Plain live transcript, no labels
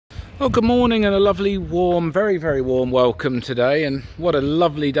Well, good morning and a lovely warm, very warm welcome today, and what a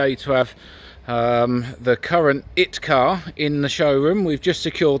lovely day to have the current IT car in the showroom. We've just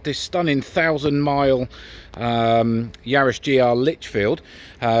secured this stunning 1,000-mile Yaris GR Litchfield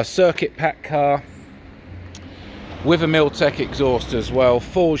circuit pack car with a Miltech exhaust as well,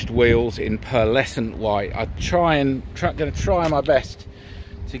 forged wheels in pearlescent white. I'm going to try my best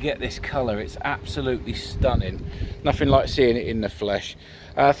to get this colour. It's absolutely stunning. Nothing like seeing it in the flesh.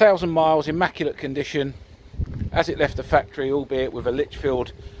 1,000 miles, immaculate condition as it left the factory, albeit with a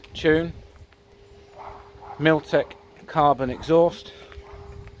Litchfield tune. Miltech carbon exhaust,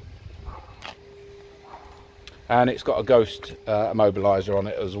 and it's got a ghost immobiliser on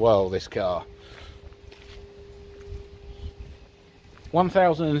it as well, this car.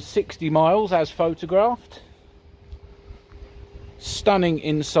 1,060 miles as photographed. Stunning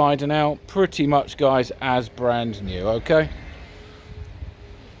inside and out, pretty much, guys, as brand new. Okay,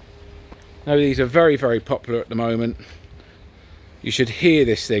 now these are very popular at the moment. You should hear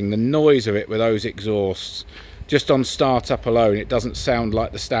this thing, the noise of it with those exhausts. Just on startup alone, it doesn't sound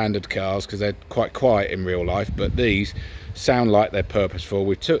like the standard cars because they're quite quiet in real life, but these sound like they're purposeful.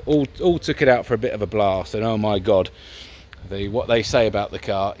 We all took it out for a bit of a blast, and oh my god, what they say about the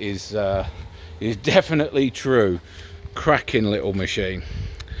car is definitely true. Cracking little machine.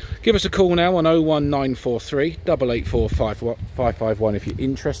 Give us a call now on 01943 884 551 if you're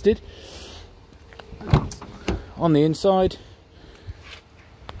interested. On the inside,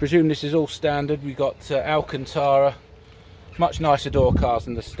 presume this is all standard. We got Alcantara, much nicer door cars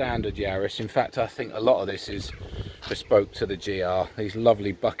than the standard Yaris. In fact, I think a lot of this is bespoke to the GR. These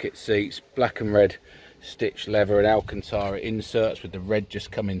lovely bucket seats, black and red stitched leather, and Alcantara inserts with the red just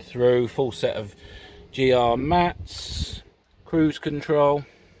coming through. Full set of GR mats, cruise control,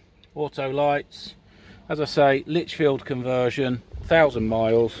 auto lights. As I say, Litchfield conversion, 1,000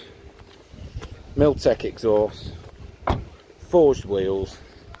 miles, Miltech exhaust, forged wheels,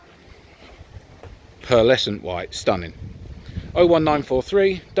 pearlescent white, stunning.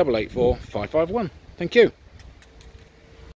 01943 884 551. Thank you.